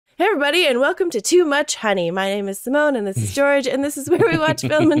Hey everybody, and welcome to Too Much Honey. My name is Simone, and this is George, and this is where we watch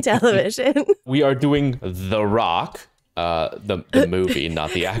film and television. We are doing The Rock, the movie,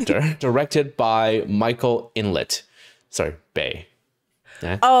 not the actor, directed by Michael Inlet. Sorry, Bay.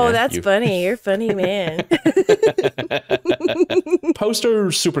 That's funny. You're funny, man.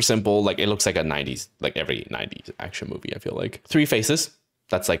 Poster, super simple. Like, it looks like a 90s, like every 90s action movie, I feel like. Three faces.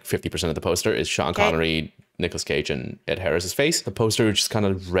 That's like 50% of the poster is Sean Connery, Nicolas Cage, and Ed Harris's face. The poster is just kind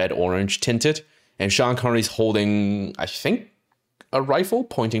of red-orange tinted. And Sean Connery's holding, I think, a rifle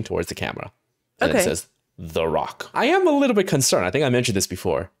pointing towards the camera. And it says, The Rock. I am a little bit concerned. I think I mentioned this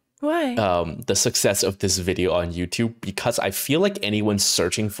before. Why? The success of this video on YouTube, because I feel like anyone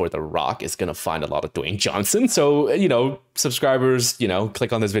searching for The Rock is going to find a lot of Dwayne Johnson. So, you know, subscribers, you know,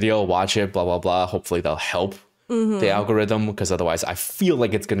 click on this video, watch it, blah, blah, blah. Hopefully they'll help the algorithm, because otherwise I feel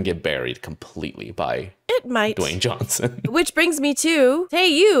like it's going to get buried completely by Dwayne Johnson. Which brings me to, hey,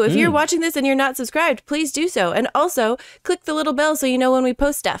 you, if you're watching this and you're not subscribed, please do so. And also click the little bell so you know when we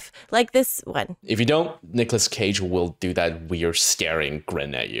post stuff like this one. If you don't, Nicolas Cage will do that weird staring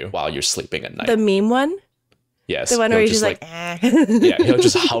grin at you while you're sleeping at night. The meme one? Yes. The one where he's just like yeah, he'll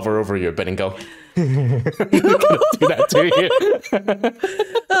just hover over your bed and go, I'm gonna do that to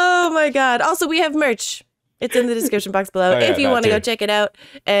you. Oh my God. Also, we have merch. It's in the description box below if you want to go check it out.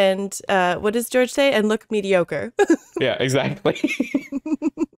 And what does George say? And look mediocre. Yeah, exactly.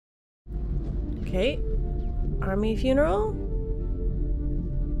 Okay. Army funeral?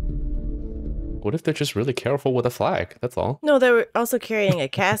 What if they're just really careful with a flag? That's all. No, they were also carrying a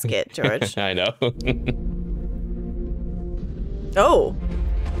casket, George. I know. Oh.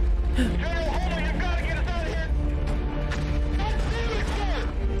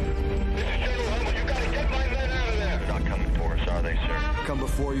 Come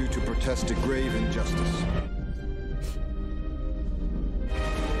before you to protest a grave injustice.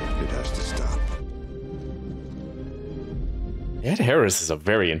 It has to stop. Ed Harris is a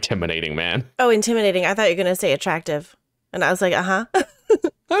very intimidating man. Oh, intimidating. I thought you were going to say attractive. And I was like, uh-huh.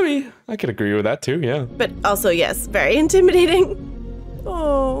 I mean, I could agree with that too, yeah. But also, yes, very intimidating.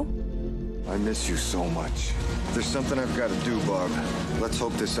 Oh. I miss you so much. There's something I've got to do, Barb. Let's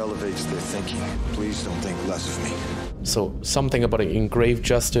hope this elevates their thinking. Please don't think less of me. So something about an engraved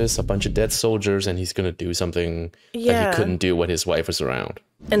justice, a bunch of dead soldiers, and he's gonna do something that he couldn't do when his wife was around.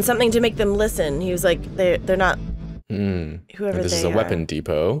 And something to make them listen. He was like, they're not whoever this they is a are. weapon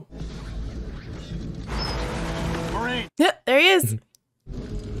depot. Yeah, there he is.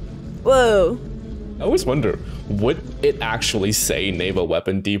 Whoa. I always wonder, would it actually say Naval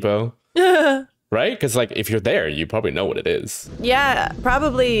Weapon Depot? Right? Because, like, if you're there, you probably know what it is. Yeah,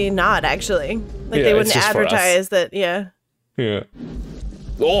 probably not, actually. Like, they wouldn't advertise that, yeah. Yeah.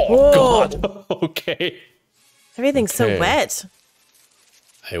 Oh, God. Okay. Everything's so wet.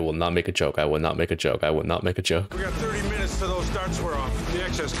 I will not make a joke. I will not make a joke. I will not make a joke. We got 30 minutes till those darts were off. The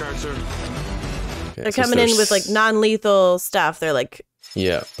excess cards are... Okay, they're coming in with, like, non-lethal stuff. They're like...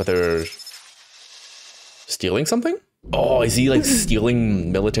 Yeah, but they're... stealing something? Oh, is he like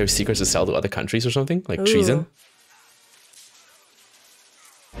stealing military secrets to sell to other countries or something? Like treason?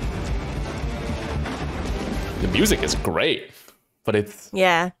 The music is great, but it's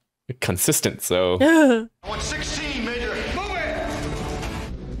consistent, so... I want 16, Major. Move it!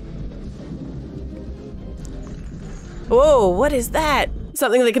 Whoa, what is that?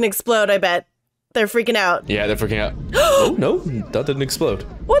 Something that can explode, I bet. They're freaking out. Yeah, they're freaking out. Oh, no, that didn't explode.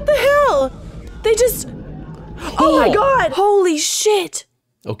 What the hell? They just... Oh my God! Holy shit!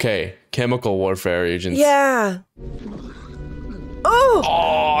 Okay, chemical warfare agents. Yeah. Oh!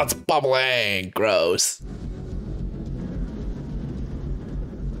 Oh, it's bubbling. Gross.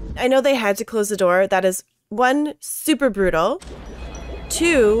 I know they had to close the door. That is, 1, super brutal.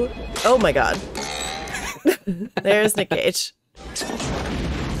 2, oh my God. There's Nick Cage.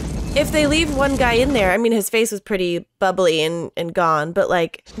 If they leave one guy in there, I mean, his face was pretty bubbly and gone, but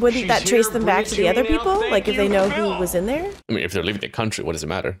like, wouldn't that trace them back to the other people? Like, if they know who was in there? I mean, if they're leaving the country, what does it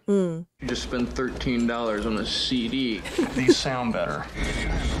matter? You just spend $13 on a CD. These sound better.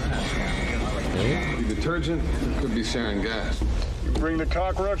 The detergent could be sarin gas. You bring the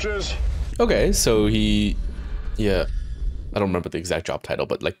cockroaches? Okay, so he... Yeah. I don't remember the exact job title,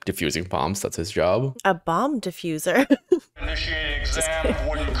 but like diffusing bombs, that's his job. A bomb diffuser. Initiate exam,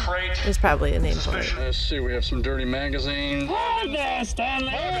 wooden crate. There's probably a name for it. Let's see, we have some dirty magazines. Hold there,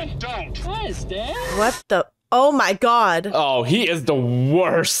 Stanley! Don't! Hi, Stan. What the? Oh my God. Oh, he is the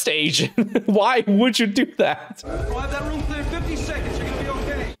worst agent. Why would you do that? We'll have that room clear 50 seconds. You're gonna be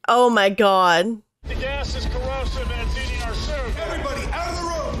okay. Oh my God. The gas is corrosive and it's eating our serve. Everybody, out of the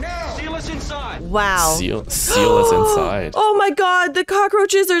room, now! Seal us inside. Wow. Seal us inside. Oh my god, the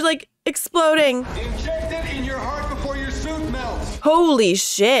cockroaches are like exploding. Inject it in your heart before your suit melts. Holy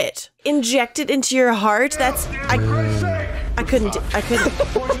shit. Inject it into your heart? That's I couldn't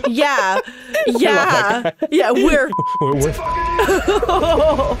Yeah. Yeah. Yeah, we're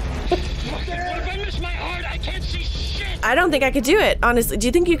I don't think I could do it, honestly. Do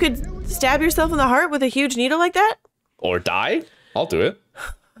you think you could stab yourself in the heart with a huge needle like that? Or die? I'll do it.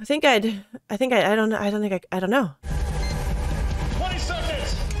 I don't know. 20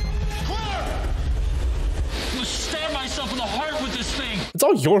 seconds. Clear. I'm stab myself in the heart with this thing. It's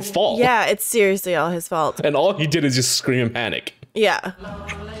all your fault. Yeah, it's seriously all his fault. And all he did is just scream and panic. Yeah.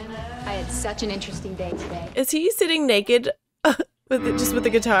 I had such an interesting day today. Is he sitting naked with the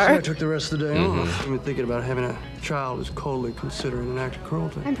guitar? So I took the rest of the day off. Even thinking about having a child is coldly considering an act of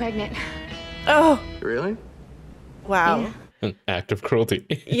cruelty. I'm pregnant. Oh, Really? wow. Yeah. An act of cruelty.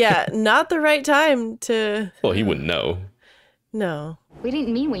 Yeah, not the right time to... Well, he wouldn't know. No. We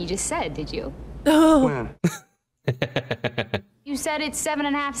didn't mean what you just said, did you? Oh, When? You said it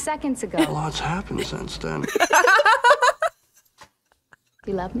 7.5 seconds ago. A lot's happened since then.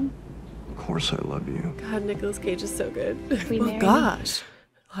 You love me? Of course I love you. God, Nicolas Cage is so good. We Oh, married? gosh.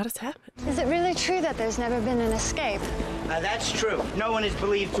 A lot has happened. Is it really true that there's never been an escape? That's true. No one is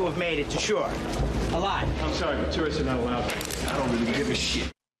believed to have made it to shore. Alive. I'm sorry, but tourists are not allowed. I don't really give a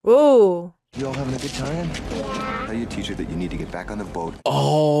shit. Whoa. You all having a good time? Tell your teacher that you need to get back on the boat.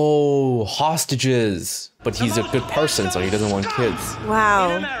 Oh, hostages. But he's a good person, so he doesn't want kids.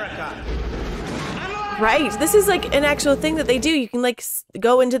 Wow. America. Right. This is like an actual thing that they do. You can like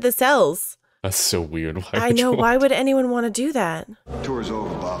go into the cells. That's so weird. Why I would you know. want- Why would anyone want to do that? Tour's over,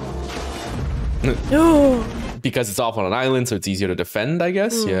 Bob. No. Because it's off on an island, so it's easier to defend, I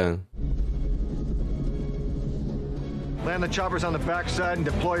guess. Yeah. Land the choppers on the backside and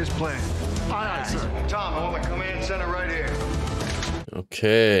deploy his plane. Aye, aye, sir. Tom, I want the command center right here.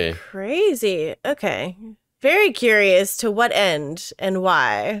 Okay. Crazy. Okay. Very curious to what end and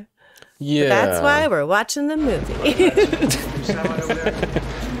why. Yeah. That's why we're watching the movie.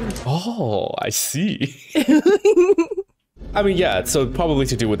 Oh, I see. I mean, yeah, so probably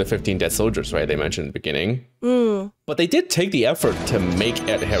to do with the 15 dead soldiers, right? They mentioned in the beginning. But they did take the effort to make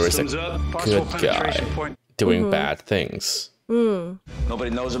Ed Harris a good guy doing bad things. Nobody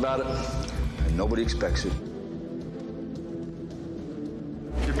knows about it, and nobody expects it.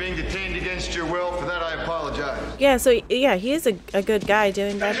 You're being detained against your will. For that, I apologize. Yeah, so yeah, he is a good guy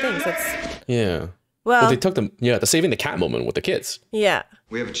doing bad things. That's Yeah. well, Well, they took them, yeah, the saving the cat moment with the kids. yeah.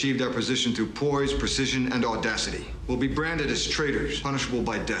 We have achieved our position through poise, precision, and audacity. We'll be branded as traitors, punishable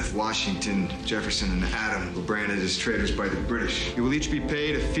by death. Washington, Jefferson, and Adam were branded as traitors by the British. You will each be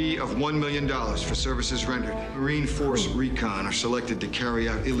paid a fee of $1 million for services rendered. Marine Force Recon are selected to carry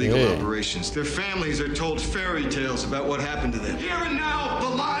out illegal Hey. operations. Their families are told fairy tales about what happened to them. Here and now, the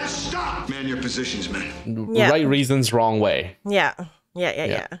lies stop! Man your positions, men. Yeah. Right reasons, wrong way. Yeah.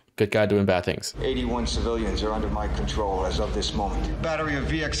 Yeah. Good guy doing bad things. 81 civilians are under my control as of this moment. Battery of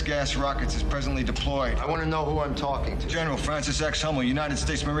VX gas rockets is presently deployed. I want to know who I'm talking to. General Francis X. Hummel, United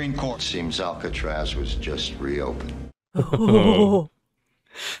States Marine Corps. Seems Alcatraz was just reopened. Oh.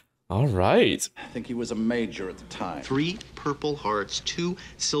 All right. I think he was a major at the time. 3 Purple Hearts, 2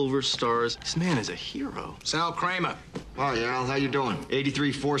 Silver Stars. This man is a hero. Sal Kramer. Hi, Al. How you doing?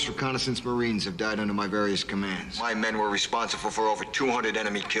 83 Force Reconnaissance Marines have died under my various commands. My men were responsible for over 200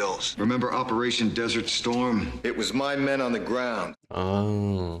 enemy kills. Remember Operation Desert Storm? It was my men on the ground.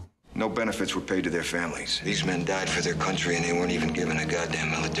 Oh. No benefits were paid to their families. These men died for their country and they weren't even given a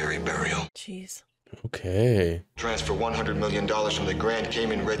goddamn military burial. Jeez. Okay. Transfer $100 million from the Grand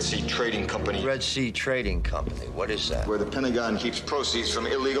Cayman Red Sea Trading Company, Red Sea Trading Company. What is that? where the Pentagon keeps proceeds from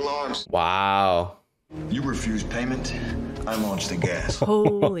illegal arms. Wow. You refused payment, I launched the gas.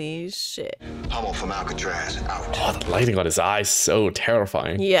 Holy shit. Hummel from Alcatraz, out. Oh, the lighting on his eyes, so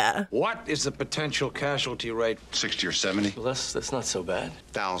terrifying. Yeah. What is the potential casualty rate? 60 or 70? Well, that's not so bad.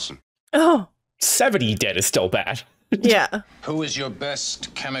 1,000. Oh. 70 dead is still bad. Yeah. Who is your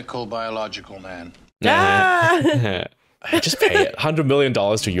best chemical biological man? Ah! Just pay it. $100 million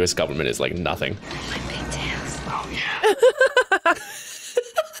to U.S. government is like nothing. Oh, yeah.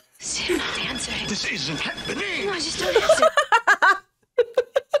 Still not answering. This isn't happening. No, just don't answer.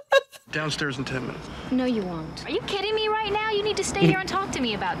 Downstairs in 10 minutes. No, you won't. Are you kidding me right now? You need to stay here and talk to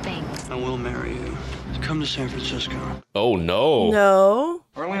me about things. I will marry you. Come to San Francisco. Oh, no. No.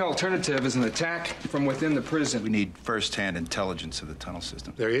 Our only alternative is an attack from within the prison. We need first-hand intelligence of the tunnel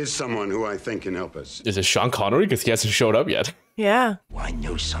system. There is someone who I think can help us. Is it Sean Connery? Because he hasn't showed up yet. Yeah. Well, I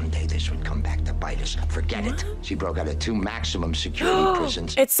knew someday this would come back to bite us. Forget it. She broke out of 2 maximum security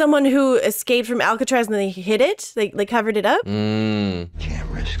prisons. It's someone who escaped from Alcatraz and they hid it? They covered it up? Can't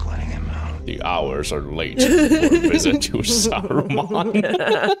risk letting him out. The hours are late for a visit to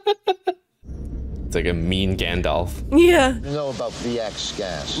Saruman. It's like a mean Gandalf. Yeah. You know about VX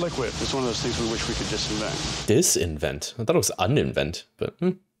gas? Liquid. It's one of those things we wish we could disinvent. Disinvent? I thought it was uninvent, but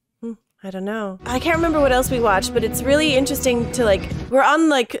I don't know. I can't remember what else we watched, but it's really interesting to like, we're on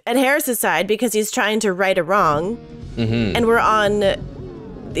like Ed Harris's side because he's trying to right a wrong. And we're on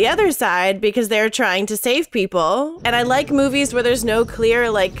the other side because they're trying to save people. And I like movies where there's no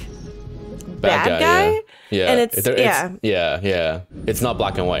clear like bad guy. Yeah. And it's yeah. It's not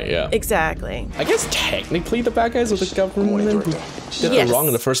black and white, yeah. Exactly. I guess technically the bad guys are the government who did the wrong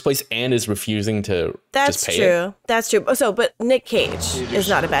in the first place and is refusing to just pay it. That's true. So, but Nick Cage is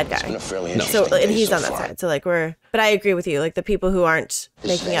not a bad guy. No. So, and he's on that side. So, like, but I agree with you. Like, the people who aren't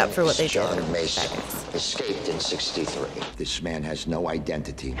making up for what they did. John Mason escaped in 63. This man has no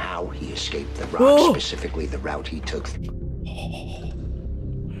identity. How he escaped the rock, specifically the route he took.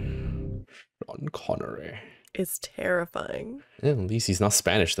 Sean Connery. It's terrifying. Yeah, at least he's not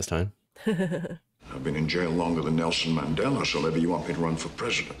Spanish this time. I've been in jail longer than Nelson Mandela, so maybe you want me to run for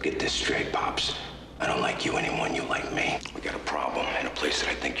president. Get this straight, Pops. I don't like you any more than you like me. We got a problem in a place that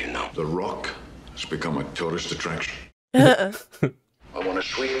I think you know. The Rock has become a tourist attraction. I want a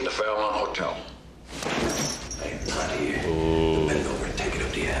suite in the Fairlawn Hotel. Hey, not here. Bend over and take it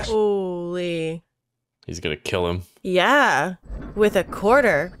up the ass. Holy. He's gonna kill him. Yeah. With a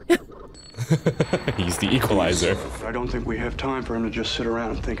quarter. He's the equalizer. I don't think we have time for him to just sit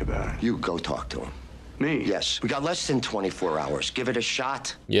around and think about it. You go talk to him. Me? Yes. We got less than 24 hours. Give it a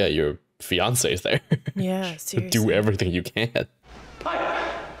shot. Yeah, your fiance's there. Yeah, seriously. Do everything you can.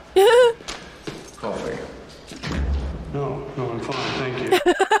 Hi. Coffee. No, I'm fine. Thank you.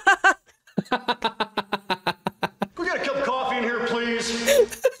 We got a cup of coffee in here, please.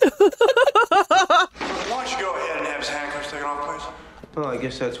 Why don't you go ahead and have his handcuffs taken off, please? Well, I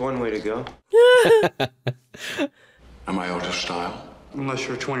guess that's one way to go. Am I out of style? Unless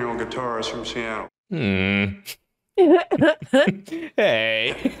you're a 20-year-old guitarist from Seattle.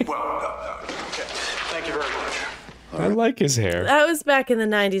 Hey. Well, okay. Thank you very much. I like his hair. That was back in the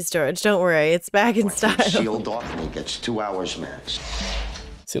 90s, George. Don't worry. It's back in style. Sealed off and he gets 2 hours max.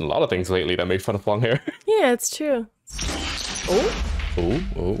 Seen a lot of things lately that make fun of long hair. Yeah, it's true.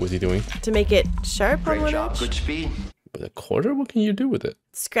 Oh, what's he doing? To make it sharp on Great one job. edge? Good speed. With a quarter? What can you do with it?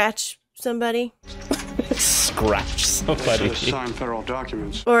 Scratch somebody. Scratch somebody. They sign federal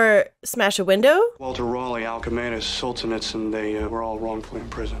documents. Or smash a window? Walter Raleigh, Alchematus, Solzhenitsyn, and they were all wrongfully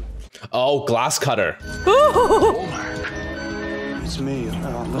imprisoned. Oh, glass cutter. It's me.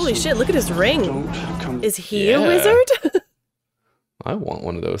 Holy shit, look at his ring. Is he a Yeah. wizard? I want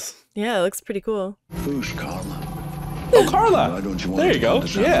one of those. Yeah, it looks pretty cool. Who's Carla? Oh, Carla. Why don't you want There to you go. come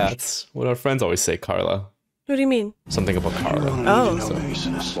to Yeah, Dallas? that's what our friends always say, Carla. What do you mean? Something about Carla. Oh.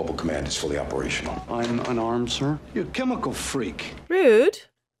 Mobile command is fully operational. I'm unarmed, sir. You're a chemical freak. Rude.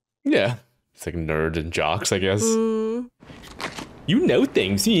 Yeah. It's like nerds and jocks, I guess. You know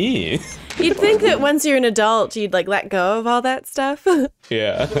things, yeah. You'd think that once you're an adult, you'd like let go of all that stuff.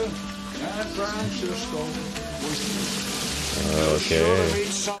 Yeah. Okay.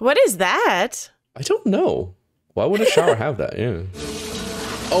 What is that? I don't know. Why would a shower have that? Yeah.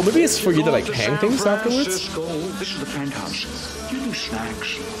 Oh, maybe it's for you to like hang things afterwards? This is the penthouse. Do you do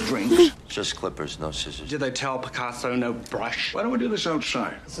snacks, drinks? Just clippers, no scissors. Did they tell Picasso no brush? Why don't we do this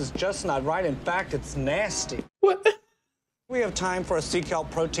outside? This is just not right. In fact, it's nasty. What? We have time for a sea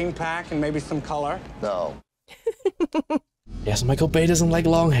kelp protein pack and maybe some color. No. Yes, Michael Bay doesn't like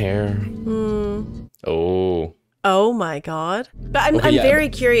long hair. Oh. Oh my god. But I'm Okay, yeah, very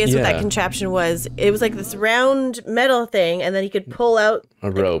curious what that yeah. contraption was. It was like this round metal thing, and then he could pull out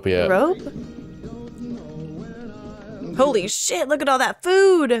A rope, yeah. a rope? Holy shit, look at all that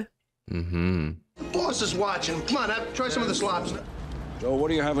food! Mm-hmm. Boss is watching. Come on, try some of this lobster. So what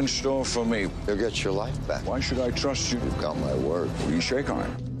do you have in store for me? You'll get your life back. Why should I trust you? You've got my word. Will you shake on it?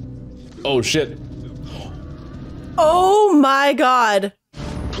 Oh, shit. Oh my god.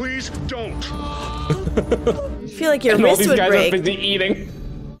 Please don't. I feel like your And all wrist these would guys break. are busy eating.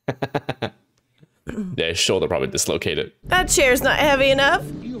 Yeah, his shoulder probably dislocated. That chair's not heavy enough.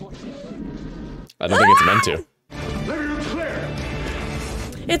 I don't think it's meant to.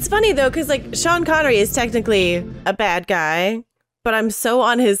 It's funny though, because like Sean Connery is technically a bad guy, but I'm so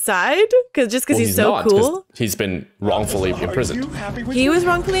on his side because he's so not, 'cause cool. He's been wrongfully imprisoned. He was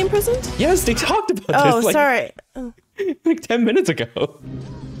wrongfully imprisoned? Yes, they talked about Oh, this like, sorry. like 10 minutes ago.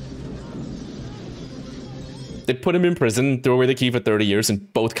 They put him in prison, threw away the key for 30 years,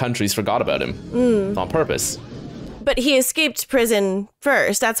 and both countries forgot about him on purpose. But he escaped prison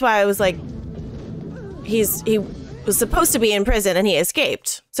first. That's why I was like, he was supposed to be in prison and he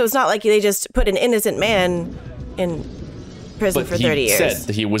escaped. So it's not like they just put an innocent man in prison for 30 years. But he said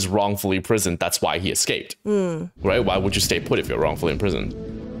that he was wrongfully imprisoned. That's why he escaped. Right? Why would you stay put if you're wrongfully imprisoned?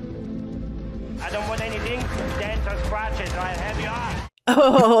 I don't want anything, dents or scratches, or I'll have you off.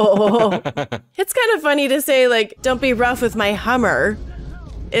 Oh, it's kind of funny to say, like, don't be rough with my Hummer.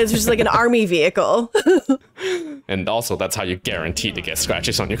 It's just like an army vehicle. And also, that's how you guarantee to get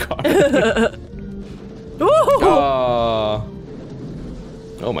scratches on your car. Oh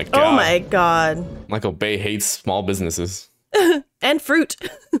my god. Oh my god. Michael Bay hates small businesses. And fruit.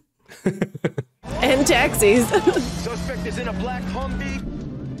 And taxis. Suspect is in a black Humvee.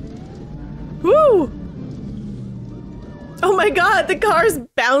 Woo! Oh my god, the car's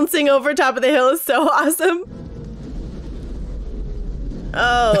bouncing over top of the hill is so awesome.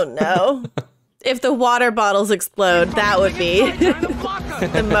 Oh no. If the water bottles explode, that would be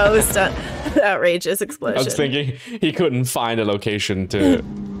the most outrageous explosion. I was thinking he couldn't find a location to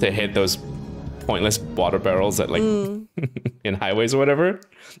hit those pointless water barrels at like in highways or whatever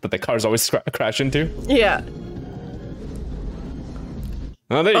that the cars always crash into. Yeah.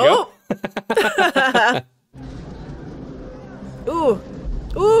 Oh, there you go. Ooh.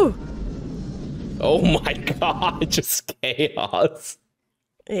 Ooh. Oh my god, just chaos.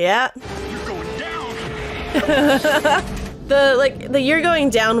 Yeah. You're going down. the you're going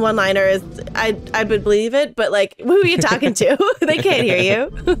down one-liner is I would believe it, but like who are you talking to? They can't hear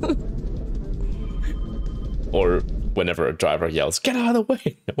you. Or whenever a driver yells, "Get out of the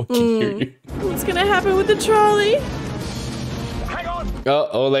way!" No one can hear you. What's gonna happen with the trolley?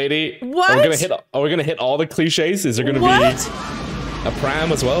 Oh, lady. What? Are we gonna hit all the cliches? Is there gonna be a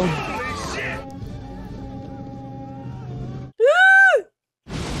pram as well?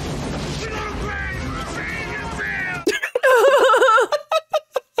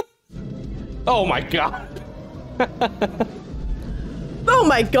 Oh my god. Oh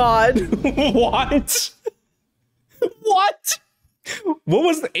my god. What? What? What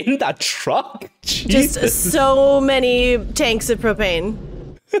was in that truck? Jesus. Just so many tanks of propane.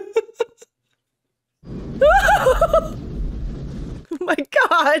 Oh my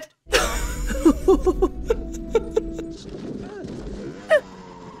god.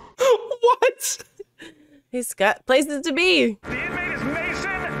 What? He's got places to be. The inmate is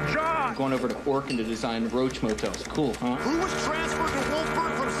Mason John. Going over to Orkin to design roach motels. Cool, huh? Who was transferred to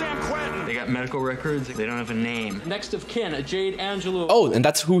Wolfburg from San Quentin? They got medical records. They don't have a name. Next of kin, a Jade Angelo. Oh, and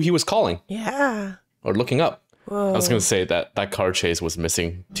that's who he was calling. Yeah. Or looking up. Whoa. I was gonna say that car chase was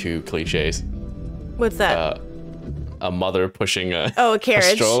missing 2 cliches. What's that? A mother pushing a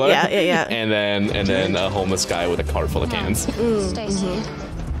carriage. A stroller. Yeah. And then a homeless guy with a cart full of cans. Stacy.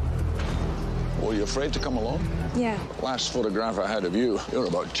 Were you afraid to come alone? Yeah. Last photograph I had of you, you're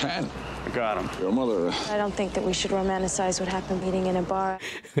about 10. I got him. Your mother. I don't think that we should romanticize what happened meeting in a bar.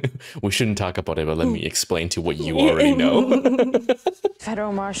 We shouldn't talk about it, but let me explain to what you already know.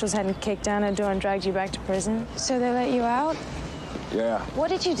 Federal marshals hadn't kicked down a door and dragged you back to prison. So they let you out? Yeah. What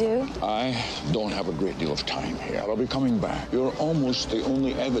did you do? I don't have a great deal of time here. I'll be coming back. You're almost the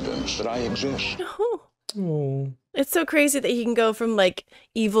only evidence that I exist. Oh. It's so crazy that he can go from like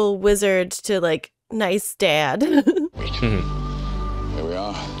evil wizard to like nice dad. Here we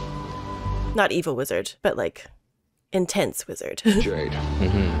are. Not evil wizard, but like intense wizard. Jade.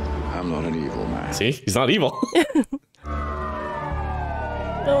 I'm not an evil man. See? He's not evil.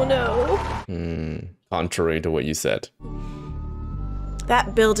 Oh no. Contrary to what you said.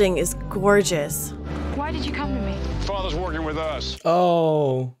 That building is gorgeous. Why did you come to me? Father's working with us.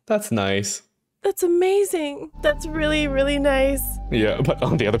 Oh, that's nice. That's amazing. That's really, really nice. Yeah, but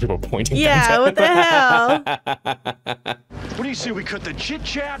the other people are pointing. Yeah, what the hell? What do you say we cut the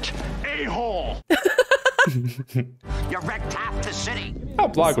chit-chat? A-hole. You wrecked half the city.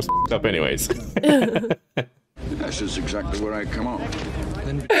 That blog was up anyways. This is exactly where I come on.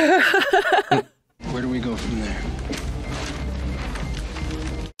 Where do we go from there?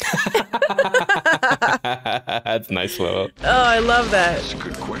 That's nice, Flo. Oh, I love that. That's a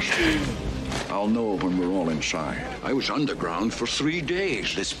good question. I'll know when we're all inside. I was underground for 3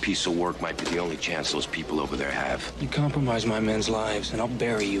 days. This piece of work might be the only chance those people over there have. You compromise my men's lives, and I'll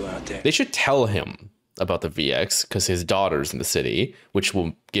bury you out there. They should tell him about the VX because his daughter's in the city, which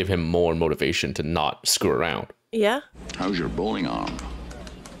will give him more motivation to not screw around. Yeah. How's your bowling arm?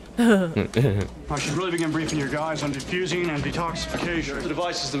 I should really begin briefing your guys on defusing and detoxification. The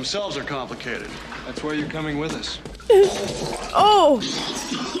devices themselves are complicated. That's why you're coming with us. Oh!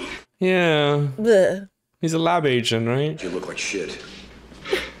 Yeah. Blech. He's a lab agent, right? You look like shit.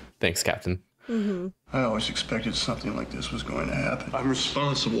 Thanks, Captain. Mm-hmm. I always expected something like this was going to happen. I'm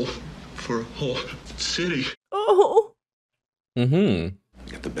responsible for a whole city. Oh! Mm-hmm.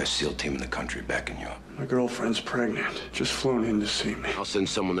 Got the best SEAL team in the country backing you up. My girlfriend's pregnant. Just flown in to see me. I'll send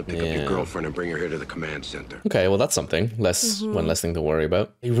someone to pick up your girlfriend and bring her here to the command center. Okay, well that's something. One less thing to worry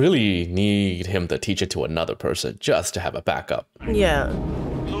about. You really need him to teach it to another person just to have a backup. Yeah.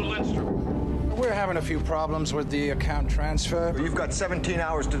 We're having a few problems with the account transfer. You've got 17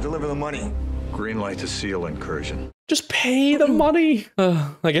 hours to deliver the money. Green light to SEAL incursion. Just pay the money.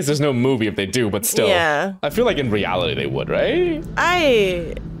 I guess there's no movie if they do, but still. Yeah. I feel like in reality they would, right?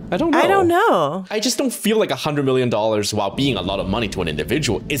 I don't know. I don't know. I just don't feel like $100 million, while being a lot of money to an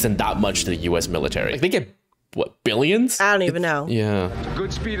individual, isn't that much to the U.S. military. Like they get, what, billions? I don't even know. Yeah.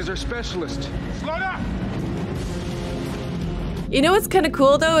 Good speed is our specialist. Slow down! You know what's kind of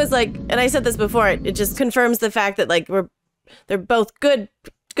cool though is like, and I said this before, it just confirms the fact that like they're both good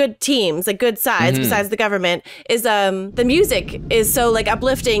teams, like good sides besides the government, is the music is so like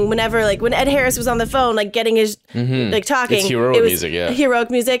uplifting whenever like when Ed Harris was on the phone like getting his like talking, it's heroic music, yeah. Heroic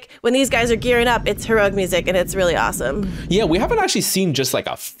music. When these guys are gearing up, it's heroic music and it's really awesome. Yeah, we haven't actually seen just like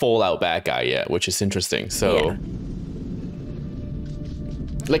a full out bad guy yet, which is interesting. So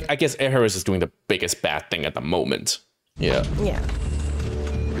like I guess Ed Harris is doing the biggest bad thing at the moment. Yeah. Yeah.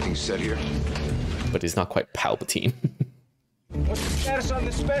 Everything's set here. But he's not quite Palpatine. What's the status on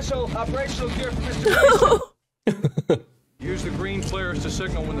the special operational gear for Mr. Mason? Use the green flares to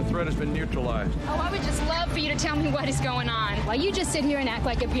signal when the threat has been neutralized. Oh, I would just love for you to tell me what is going on. While you just sit here and act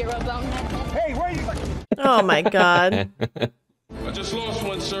like a bureau bonehead. Hey, where are you? Oh my god. I just lost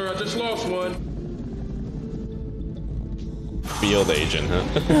one, sir. I just lost one. Field agent, huh?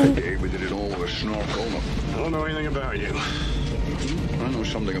 Hey, we did it all with a snorkel. I don't know anything about you. I know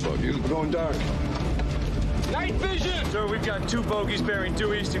something about you. We're going dark. Night vision! Sir, we've got 2 bogies bearing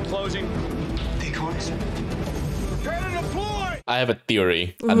due east and closing. Decoys. Prepare to deploy! I have a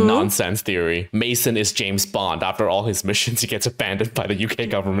theory, a nonsense theory. Mason is James Bond. After all his missions, he gets abandoned by the UK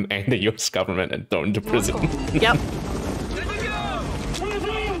government and the US government and thrown into prison. Yep.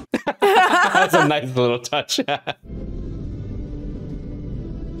 That's a nice little touch.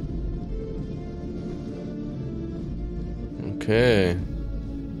 Okay.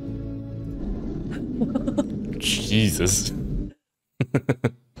 Jesus.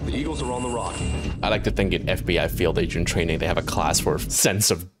 The Eagles are on the rock. I like to think in FBI field agent training, they have a class for sense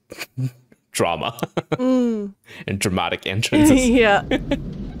of drama and dramatic entrances. Yeah.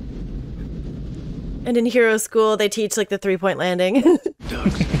 And in hero school, they teach like the 3-point landing.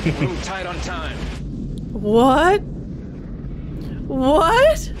 Move tight on time. What?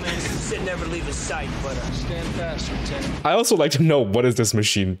 What? Said never leave his sight, but Stand fast, Lieutenant. I also like to know, what is this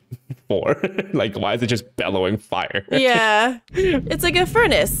machine for? Like, why is it just bellowing fire? Yeah. It's like a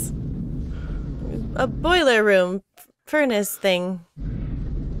furnace. A boiler room furnace thing.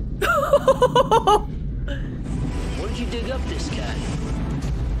 where'd you dig up this guy?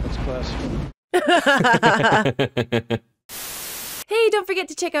 That's classic. Hey, don't forget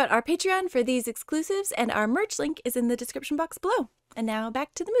to check out our Patreon for these exclusives, and our merch link is in the description box below. And now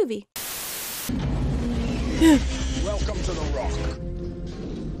back to the movie. Welcome to the Rock.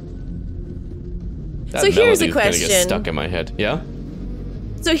 That So here's a melody is gonna get question. stuck in my head. Yeah?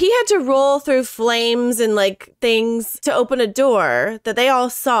 So he had to roll through flames and like things to open a door that they all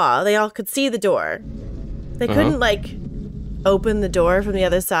saw. They all could see the door. They couldn't like open the door from the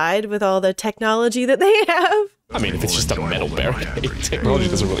other side with all the technology that they have. I mean, if it's just a metal barricade, technology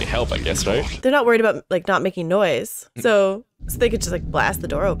doesn't really help, I guess, right? They're not worried about like not making noise. So they could just like blast the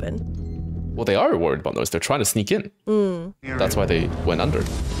door open. Well, they are worried about those. They're trying to sneak in. That's why they went under.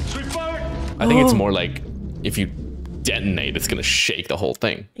 I think it's more like if you detonate, it's gonna shake the whole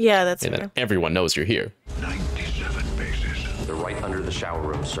thing. Yeah, that's and fair. then everyone knows you're here. 97 bases. They're right under the shower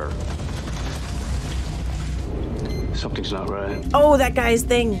room, sir. Something's not right. Oh, that guy's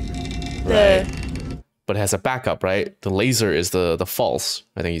thing. The But it has a backup, right? The laser is the false,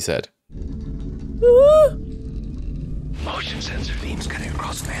 I think he said. Motion sensor beams cutting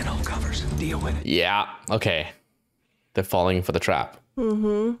across manhole covers. Deal with it. Yeah, okay. They're falling for the trap.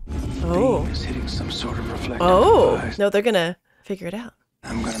 Oh. Beam is hitting some sort of reflector. Oh. No, they're gonna figure it out.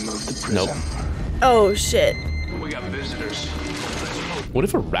 I'm gonna move the prism. Nope. Oh shit. We got visitors. What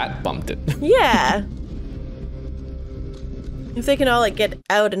if a rat bumped it? Yeah. If they can all like get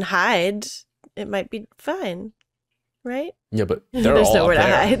out and hide, it might be fine. right? Yeah, but they're There's all nowhere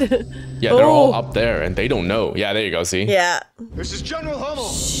up to there. hide. Yeah, they're all up there, and they don't know. Yeah, there you go. See? Yeah. This is General Hummel.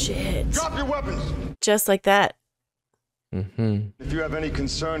 Shit. Drop your weapons. Just like that. If you have any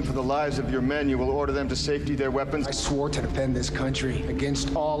concern for the lives of your men, you will order them to safety their weapons. I swore to defend this country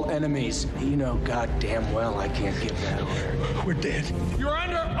against all enemies. You know goddamn well I can't give that order. We're dead. You're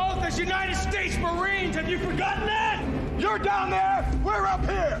under oath as United States Marines. Have you forgotten that? You're down there. We're up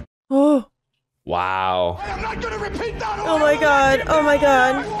here. Oh. Wow. I am not going to repeat that. Oh my god. Oh my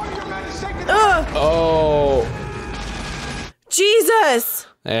god. Oh. Jesus.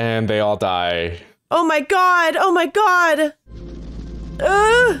 And they all die. Oh my god. Oh my god.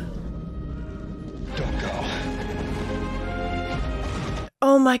 Don't go.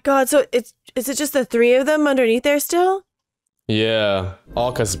 Oh my god. So is it just the three of them underneath there still? Yeah.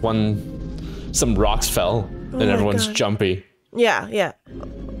 All because some rocks fell and everyone's God. jumpy. Yeah, yeah.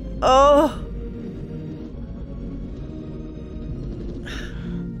 Oh.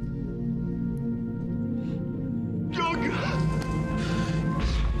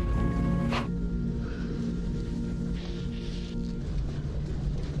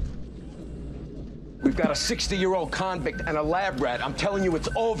 We've got a 60-year-old convict and a lab rat. I'm telling you, it's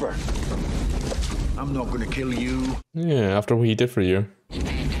over. I'm not gonna kill you. Yeah, after what he did for you.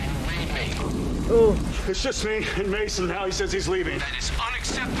 Ooh. It's just me and Mason now. He says he's leaving. That is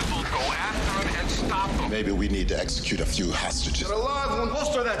unacceptable. Go after him and stop him. Maybe we need to execute a few hostages. Get a live one.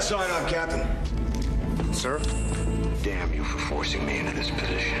 Holster that sign on, Captain. Sir? Damn you for forcing me into this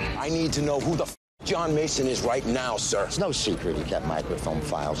position. I need to know who the John Mason is right now, sir. It's no secret he kept microfilm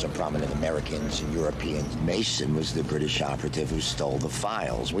files of prominent Americans and Europeans. Mason was the British operative who stole the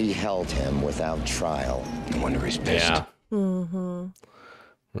files. We held him without trial. I wonder he's pissed. Yeah. Mm-hmm.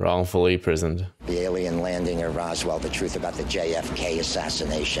 Wrongfully imprisoned. The alien landing at Roswell, the truth about the JFK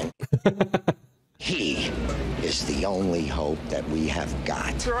assassination. He is the only hope that we have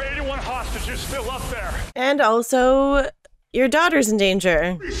got. There are 81 hostages still up there. And also, your daughter's in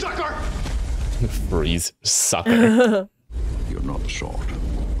danger. You sucker! Freeze, sucker. You're not the sort.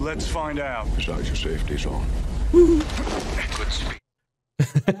 Let's find out. Besides, your safety's on. Good speak.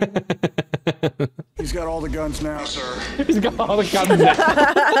 He's got all the guns now, sir. He's got all the guns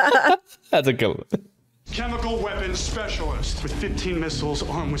now. That's a good one. Chemical weapons specialist with 15 missiles,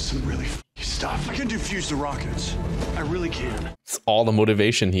 armed with some really stuff. I can defuse the rockets. I really can. It's all the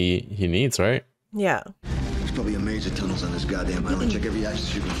motivation he needs, right? Yeah. There's probably a maze of tunnels on this goddamn island. Check every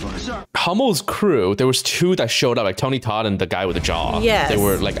access you can find. Sir. Hummel's crew, there was two that showed up, like Tony Todd and the guy with the jaw. Yes. They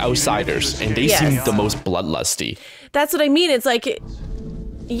were like outsiders, and they seemed the most bloodlusty. That's what I mean. It's like,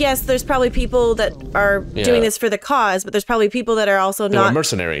 yes, there's probably people that are doing this for the cause, but there's probably people that are also They not were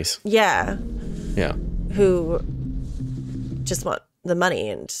mercenaries. Yeah. Yeah. Who just want the money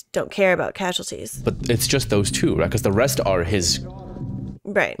and don't care about casualties. But it's just those two, right? Because the rest are his,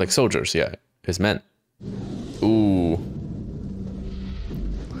 right? Like soldiers, yeah, his men. Ooh.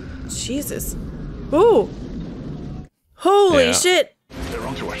 Jesus. Ooh. Holy shit. They're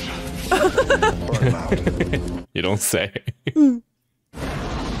onto us. You don't say.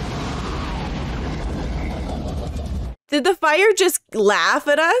 Did the fire just laugh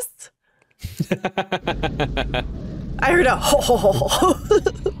at us? I heard a ho ho ho ho.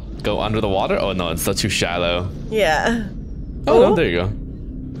 Go under the water? Oh no, it's too shallow. Yeah. Oh, no, there you go.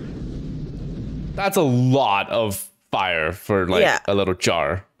 That's a lot of fire for like a little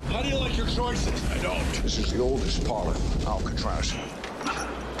jar. How do you like your choices? I don't. This is the oldest parlor, Alcatraz.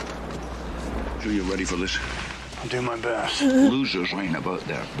 So you ready for this? I'll do my best. Losers ain't about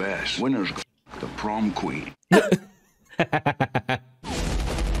their best. Winners the prom queen.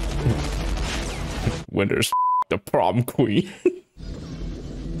 Winners the prom queen.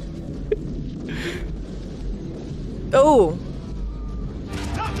 Oh.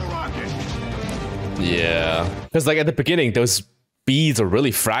 Yeah. Because like at the beginning, those beads are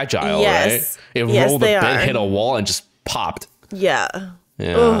really fragile, right? It rolled a bit, hit a wall, and just popped. Yeah.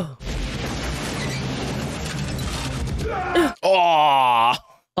 Yeah. Oh.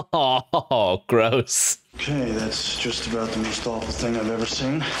 Oh, gross. Okay, that's just about the most awful thing I've ever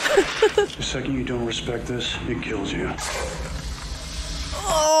seen. The second you don't respect this, it kills you.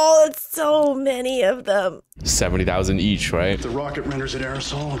 Oh, it's so many of them. 70,000 each, right? The rocket renders it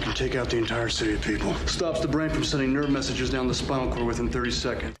aerosol and can take out the entire city of people. Stops the brain from sending nerve messages down the spinal cord within 30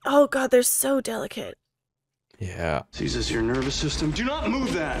 seconds. Oh god, they're so delicate. Yeah. Seizes your nervous system. Do not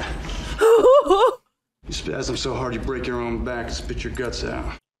move that. You spasm so hard you break your own back and spit your guts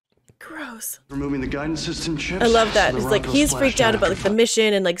out. Gross. Removing the guidance system chips. I love that. So It's the like rocket he's will freaked splash out down about like the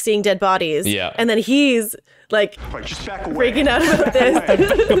mission and like seeing dead bodies. Yeah. And then he's like just back away. freaking out about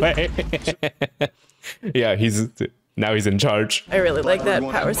this. Yeah, now he's in charge. I really like that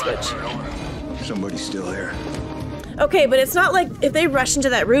power switch. Somebody's still there. Okay, but it's not like if they rush into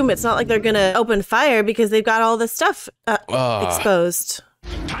that room, it's not like they're gonna open fire because they've got all this stuff exposed.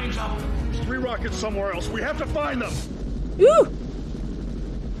 Time's up. 3 rockets somewhere else. We have to find them. Ooh!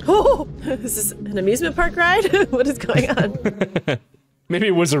 Oh, is this an amusement park ride? What is going on? Maybe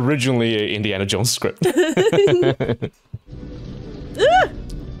it was originally an Indiana Jones script.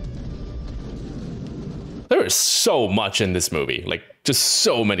 There is so much in this movie. Like, just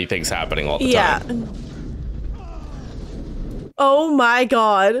so many things happening all the time. Oh my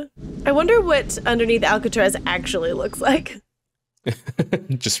god. I wonder what underneath Alcatraz actually looks like.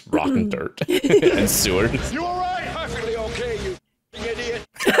 Just rock and dirt and sewers. You all right? Perfectly okay, you idiot.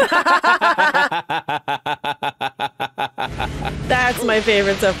 That's my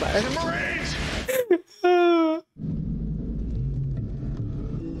favorite so far.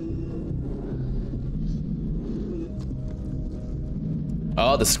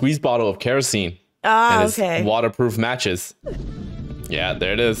 Oh, the squeeze bottle of kerosene. Ah, and his okay. waterproof matches. Yeah,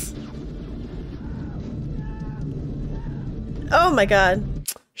 there it is. Oh my god.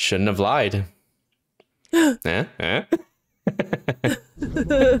 Shouldn't have lied. Eh?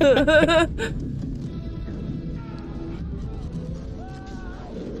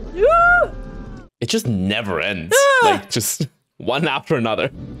 It just never ends. Like, just one after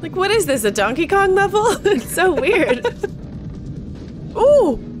another. Like, what is this, a Donkey Kong level? It's so weird.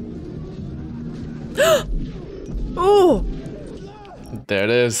 Ooh! Ooh! There it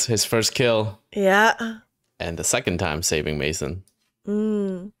is, his first kill. Yeah. And the second time saving Mason.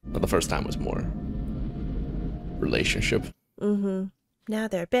 But the first time was more relationship. Now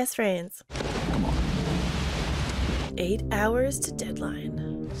they're best friends. 8 hours to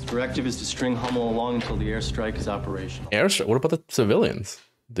deadline. This directive is to string Hummel along until the airstrike is operational. Airstrike? What about the civilians?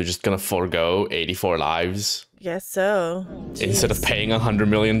 They're just gonna forego 84 lives Guess so. instead of paying $100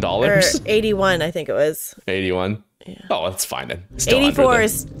 million? Or 81, I think it was. 81? Yeah. Oh, that's fine then. Still 84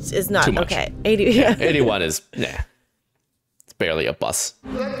 is not too much. okay. 80, yeah. 81 is, nah. It's barely a bus.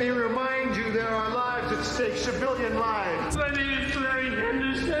 Let me remind you there are lives at stake, civilian lives.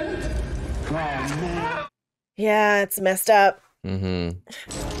 Yeah, it's messed up. 3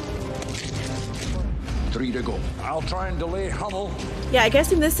 to go. I'll try and delay Hummel. Yeah, I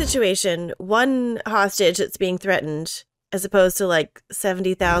guess in this situation, one hostage that's being threatened, as opposed to like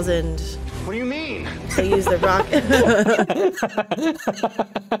 70,000. What do you mean? They use the rocket.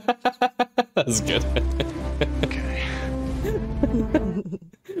 That's good. Okay.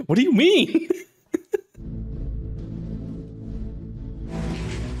 What do you mean?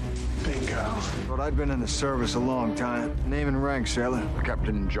 Bingo. But I've been in the service a long time. Name and rank, sailor.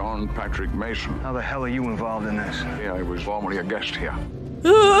 Captain John Patrick Mason. How the hell are you involved in this? Yeah, I was formerly a guest here.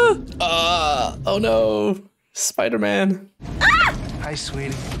 Oh no. Spider-Man. Hi,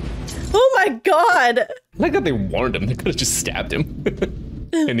 sweetie. Oh my god! I like that they warned him. They could have just stabbed him.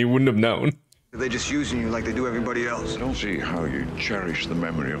 And he wouldn't have known. They're just using you like they do everybody else. I don't see how you cherish the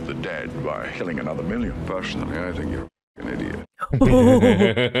memory of the dead by killing another million. Personally, I think you're an idiot.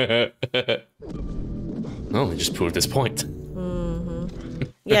 Oh, he just proved his point.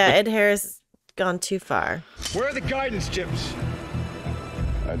 Yeah, Ed Harris has gone too far. Where are the guidance chips?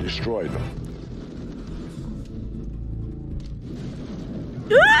 I destroyed them.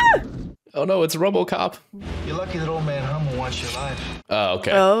 Oh no, it's RoboCop. You're lucky that old man Hummel wants your life. Oh,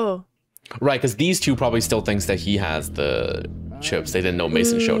 okay. Oh. Right, because these two probably still thinks that he has the chips. They didn't know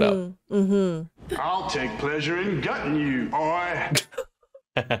Mason showed up. I'll take pleasure in gutting you, boy.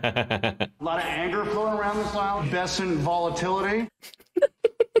 A lot of anger flowing around this aisle. Besant volatility.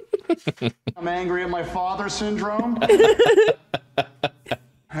 I'm angry at my father syndrome.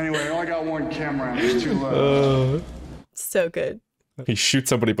 Anyway, I only got one camera and it's too low. So good. He shoots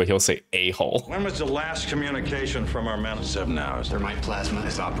somebody, but he'll say a-hole. When was the last communication from our men? 7 hours. Thermite plasma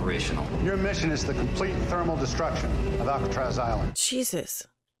is operational. Your mission is the complete thermal destruction of Alcatraz Island. Jesus.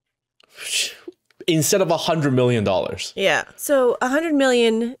 Instead of $100 million. Yeah. So 100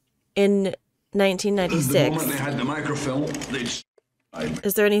 million in The 1996. moment they had the microfilm, they'd...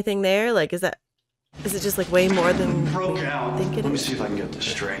 Is there anything there? Like, is it just like way more than Broke out. think it Let me is? see if I can get this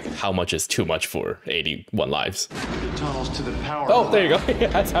straight. How much is too much for 81 lives? The tunnels to the power. Oh, there you go.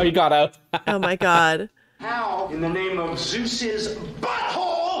 That's how he got out. Oh my god. How, in the name of Zeus's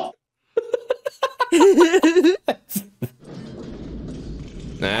butthole?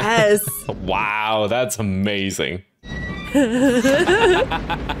 Yes. Wow, that's amazing.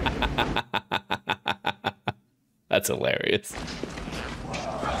 That's hilarious.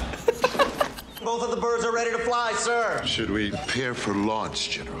 Both of the birds are ready to fly, sir. Should we prepare for launch,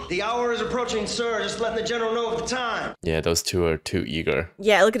 General? The hour is approaching, sir. Just letting the general know of the time. Yeah, those two are too eager.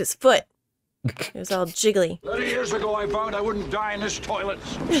 Yeah, look at his foot. It was all jiggly. 30 years ago, I vowed I wouldn't die in this toilet.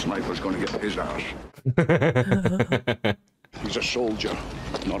 The sniper's gonna get his ass. He's a soldier,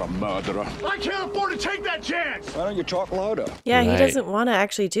 not a murderer. I can't afford to take that chance. Why don't you talk louder? Yeah, Right. he doesn't want to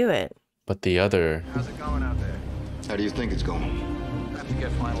actually do it. But the other... How's it going out there? How do you think it's going? I have to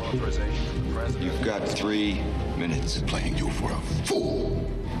get final authorization from the president. You've got 3 minutes. Playing you for a fool.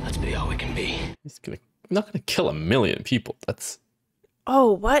 Let's be all we can be. He's not gonna kill 1 million people. That's...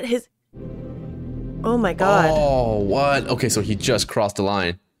 Oh, what? Oh my god. Oh, what? Okay, so he just crossed the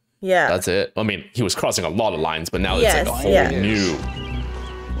line. Yeah. That's it. I mean, he was crossing a lot of lines, but now Yes, it's like a whole yeah. new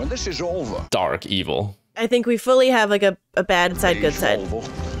When this is over, dark evil. I think we fully have like a bad side, good side.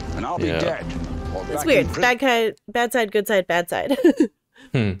 and I'll be Yeah. dead. or It's back weird. in It's prison. bad side, good side, bad side.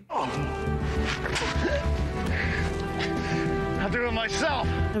 I'll do it myself.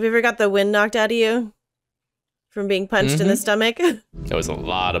 Have you ever got the wind knocked out of you from being punched in the stomach? There was a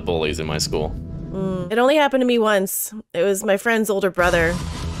lot of bullies in my school. It only happened to me once. It was my friend's older brother.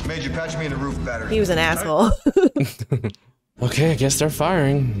 Major, patch me in the roof battery. He was an asshole. Okay, I guess they're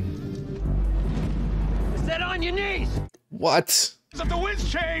firing. Sit on your knees. What? If the winds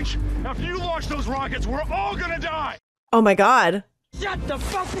change, after you launch those rockets, we're all gonna die. Oh my god. Shut the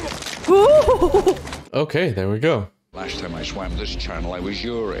fuck up. Ooh. Okay, there we go. Last time I swam this channel, I was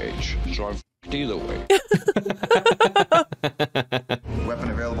your age, so I've either way. Weapon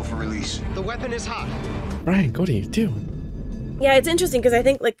available for release. The weapon is hot. Ryan, what are you doing? Yeah, it's interesting because I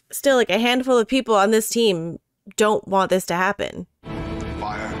think like still like a handful of people on this team don't want this to happen.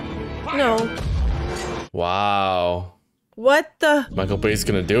 Fire. No. Wow. What the? Michael Bay's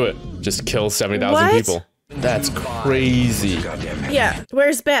gonna do it. Just kill 70,000 What? people. That's crazy. Yeah,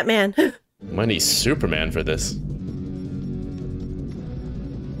 where's Batman? Might need Superman for this.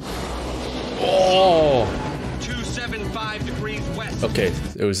 Oh! 275 degrees west. Okay,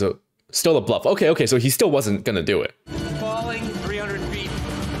 it was still a bluff. Okay, so he still wasn't gonna do it. Falling 300 feet,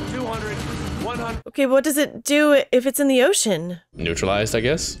 200, 100. Okay, what does it do if it's in the ocean? Neutralized, I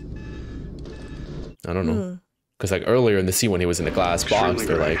guess? I don't know. Because like earlier in the scene when he was in the glass box,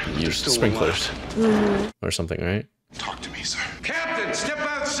 they're like, use sprinklers. Or something, right? Talk to me, sir. Captain, step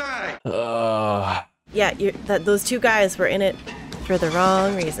outside. Yeah, those two guys were in it for the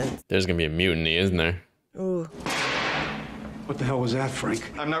wrong reasons. There's gonna be a mutiny, isn't there? Ooh. What the hell was that,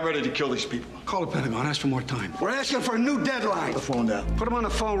 Frank? I'm not ready to kill these people. Call the Pentagon. Ask for more time. We're asking for a new deadline. The phone down. Put him on the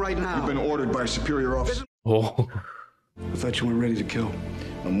phone right now. You've been ordered by a superior officer. Oh. I thought you weren't ready to kill.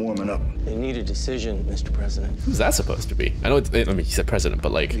 I'm warming up. They need a decision, Mr. President. Who's that supposed to be? I know I mean, he said president,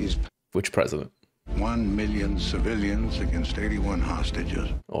 but like, which president? 1 million civilians against 81 hostages.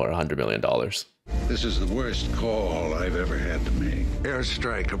 Or $100 million. This is the worst call I've ever had to make.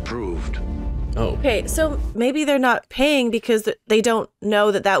 Airstrike approved. Oh. Okay, so maybe they're not paying because they don't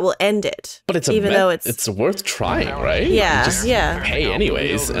know that will end it. But even though it's worth trying, right? Yeah, Just yeah. pay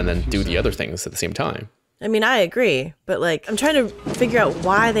anyways, and then do the other things at the same time. I mean, I agree, but like, I'm trying to figure out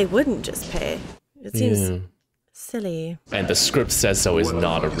why they wouldn't just pay. It seems silly. And the script says so is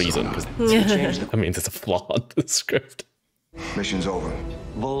not a reason, because I mean, it's a flaw in the script. Mission's over.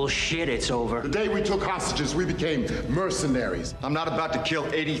 Bullshit, it's over. The day we took hostages, we became mercenaries. I'm not about to kill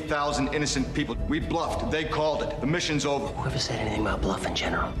 80,000 innocent people. We bluffed. They called it. The mission's over. Whoever said anything about bluffing,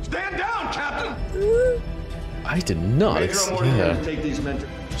 General? Stand down, Captain! I did not. Major, I'm ordering you to take these men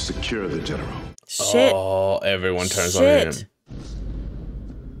to secure the general. Shit. Oh, everyone turns Shit. on him.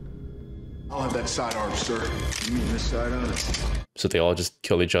 I'll have that sidearm, sir. You mean this sidearm? So they all just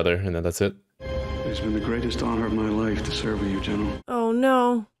kill each other, and then that's it. It's been the greatest honor of my life to serve with you, General. Oh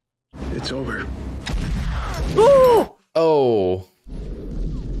no. It's over. Ooh! Oh.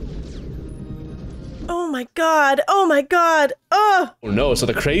 Oh my god. Oh my god. Oh! Oh no, so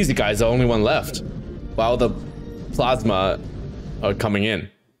the crazy guy's the only one left. While the plasma are coming in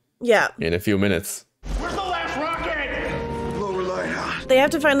Yeah. a few minutes. Where's the last rocket? Lower lighthouse. They have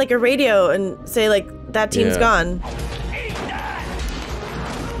to find like a radio and say like, that team's Yeah. gone.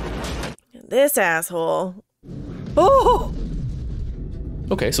 This asshole. Oh!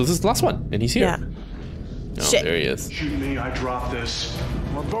 Okay, so this is the last one, and he's here. Yeah. Oh, Shit. there he is. Shoot me, I drop this.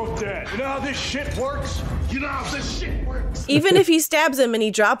 We're both dead. You know how this shit works? You know how this shit works? Even if he stabs him and he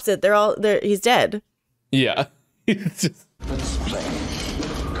drops it, he's dead. Yeah. It's just- Let's play.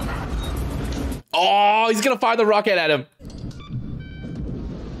 Oh, he's gonna fire the rocket at him.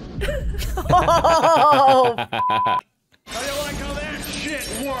 Oh! How do you like how that shit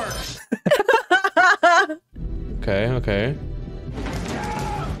works? Okay.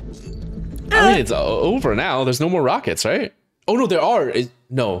 Oh, It's over now. There's no more rockets, right? Oh no, there are.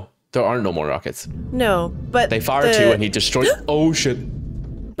 No, there are no more rockets. No, but they fire two and he destroyed. Oh shit!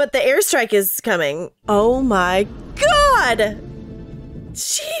 But the airstrike is coming. Oh my god!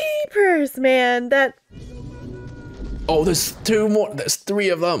 Jeepers, man! That. Oh, there's two more. There's three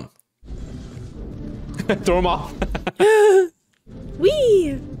of them. Throw them off.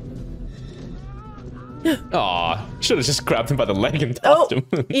 Wee. Aw, should have just grabbed him by the leg and tossed him.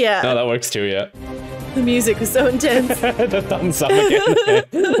 Yeah. No, that works too, yeah. The music was so intense. The thumbs up again.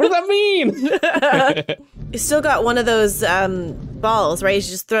 What does that mean? You still got one of those balls, right? You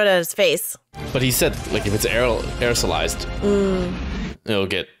should just throw it at his face. But he said, like, if it's aerosolized, it'll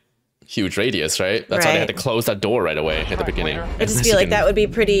get huge radius, right? That's why they had to close that door right away at the beginning. I just feel like that would be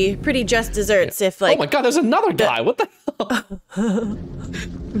pretty just desserts if, like... Oh my god, there's another guy! What the hell?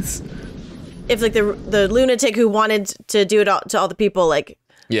 If, like, the lunatic who wanted to do it all, to all the people, like...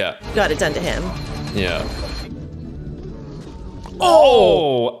 Yeah. Got it done to him. Yeah.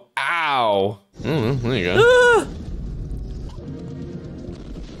 Oh! Ow! There you go.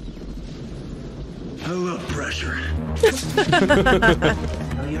 I love pressure.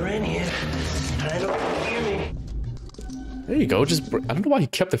 You're in here. I don't hear me. There you go. Just I don't know why he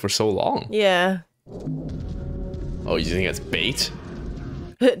kept it for so long. Yeah. Oh, you think it's bait?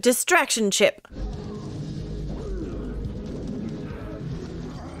 Distraction chip.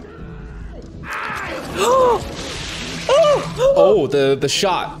 Oh, the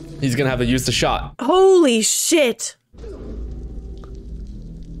shot. He's gonna have to use the shot. Holy shit.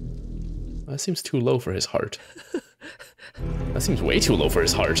 That seems too low for his heart. That seems way too low for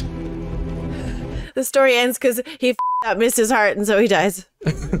his heart. The story ends because he missed his heart and so he dies.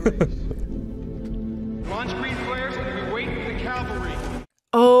 Launch green flares and we wait for the cavalry.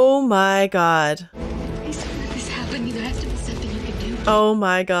 Oh my god. This happening. There has to be something you can do. Oh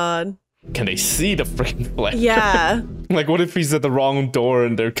my god. Can they see the freaking flare? Yeah. Like, what if he's at the wrong door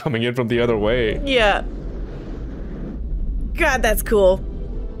and they're coming in from the other way? Yeah. God, that's cool.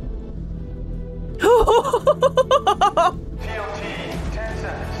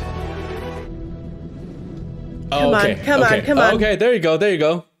 Oh, okay. Come on. Okay, there you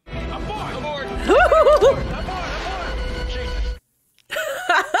go.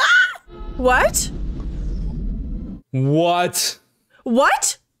 What?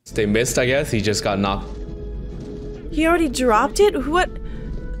 What? They missed, I guess. He just got knocked. He already dropped it? What?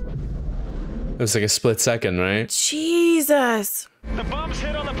 It was like a split second, right? Jesus. The bombs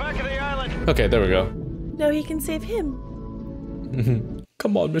hit on the back of the island. Okay, there we go. No, he can save him.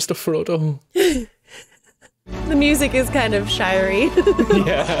 Come on, Mr. Frodo. The music is kind of shiery.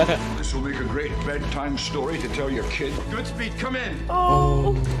 Yeah. This will make a great bedtime story to tell your kid. Goodspeed, come in.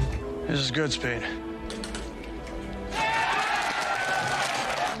 Oh. This is Goodspeed.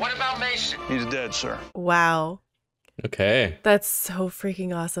 What about Mason? He's dead, sir. Wow. Okay. That's so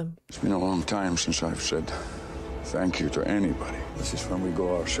freaking awesome. It's been a long time since I've said thank you to anybody. This is when we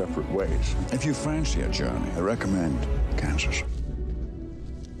go our separate ways. If you fancy a journey, I recommend Kansas.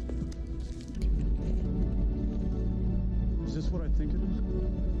 Is this what I think it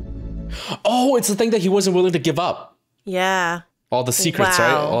is? Oh, it's the thing that he wasn't willing to give up. Yeah. All the secrets, Wow.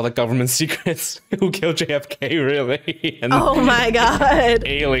 right? All the government secrets. Who killed JFK, really? And Oh my god.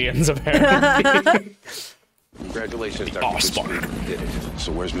 aliens, apparently. Congratulations, Dr. Offspring. Goodspeed. You did it.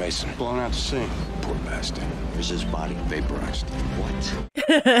 So where's Mason? Blown out to sea. Poor bastard. Where's his body? Vaporized.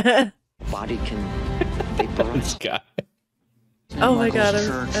 What? Body can vaporize? This guy. Oh my god.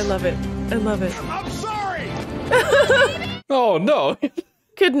 I love it. I love it. I'm sorry! Oh, no.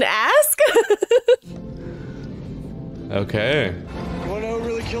 Couldn't ask? Okay. You wanna know who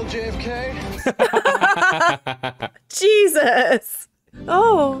really killed JFK? Jesus.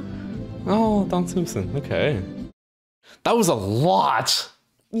 Oh. Oh, Don Simpson. Okay. That was a lot.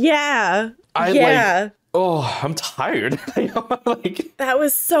 Yeah. I'm tired. That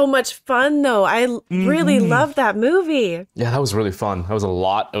was so much fun, though. I really loved that movie. Yeah, that was really fun. That was a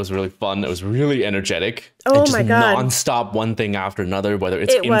lot. It was really fun. It was really energetic. Oh and just my God. Non-stop, one thing after another, whether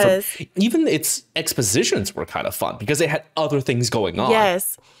it's even its expositions were kind of fun because they had other things going on.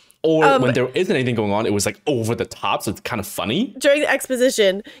 Yes. Or when there isn't anything going on, it was like over the top, so it's kind of funny. During the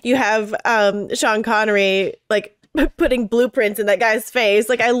exposition, you have Sean Connery like putting blueprints in that guy's face.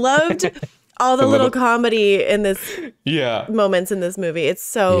 Like, I loved all the little comedy in this moments in this movie. It was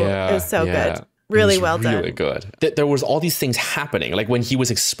so good. Really well done. Really good. There was all these things happening. Like when he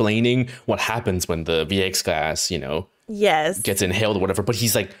was explaining what happens when the VX gas, gets inhaled or whatever, but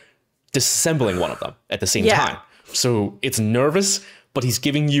he's like disassembling one of them at the same time. So it's nervous, but he's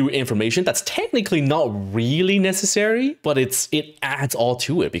giving you information that's technically not really necessary, but it adds all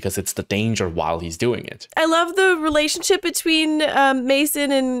to it because it's the danger while he's doing it. I love the relationship between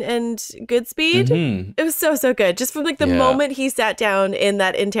Mason and Goodspeed. It was so good. Just from like the moment he sat down in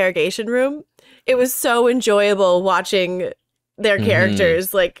that interrogation room, it was so enjoyable watching their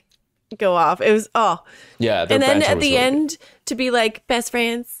characters like go off. It was yeah. And then at the end to be like best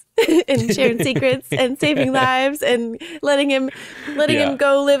friends and sharing secrets and saving lives and letting him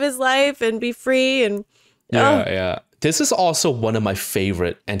go live his life and be free and This is also one of my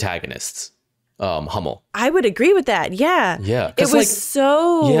favorite antagonists, Hummel. I would agree with that. Yeah. It was like,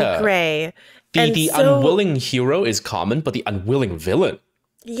 so gray. The so, unwilling hero is common, but the unwilling villain.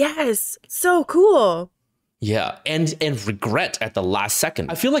 Yes. So cool. Yeah, and regret at the last second.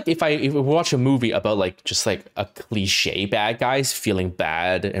 I feel like if we watch a movie about like just like a cliche bad guys feeling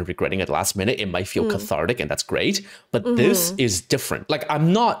bad and regretting at the last minute, it might feel cathartic and that's great. But this is different. Like I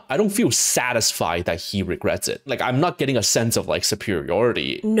don't feel satisfied that he regrets it. Like I'm not getting a sense of like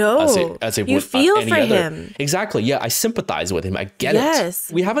superiority. No, as it you would feel any for other. Him. Exactly. Yeah, I sympathize with him. I get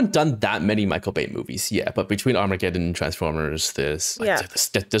it. We haven't done that many Michael Bay movies yet, but between Armageddon and Transformers, this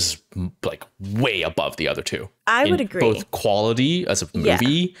is like way above the other two. I would agree. Both quality as a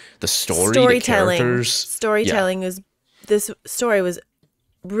movie, the story, the characters. Storytelling this story was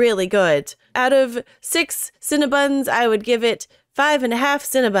really good. Out of 6 Cinnabons, I would give it 5.5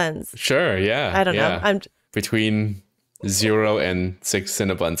 Cinnabons. Sure, yeah. I don't know. I'm between 0 and 6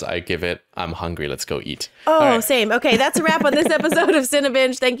 Cinnabons, I give it, I'm hungry, let's go eat. Oh, same. Okay, that's a wrap on this episode of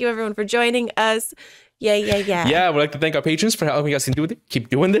Cinebinge. Thank you everyone for joining us. Yeah. Yeah, we'd like to thank our patrons for helping us keep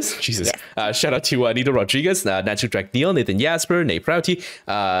doing this. Jesus. Yeah. Shout out to Anita Rodriguez, Nancy Drake Neal, Nathan Jasper, Nate Prouty,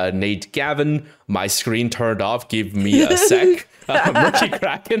 Nate Gavin. My screen turned off. Give me a sec. Murky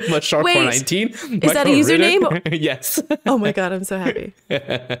Kraken, Shark419. Is that a username? Yes. Oh my God, I'm so happy.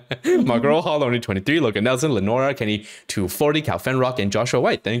 Margaret Hall, only 23, Logan Nelson, Lenora, Kenny 240, Cal Fenrock, and Joshua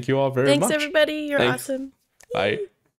White. Thank you all very much. Thanks, everybody. You're awesome. Bye.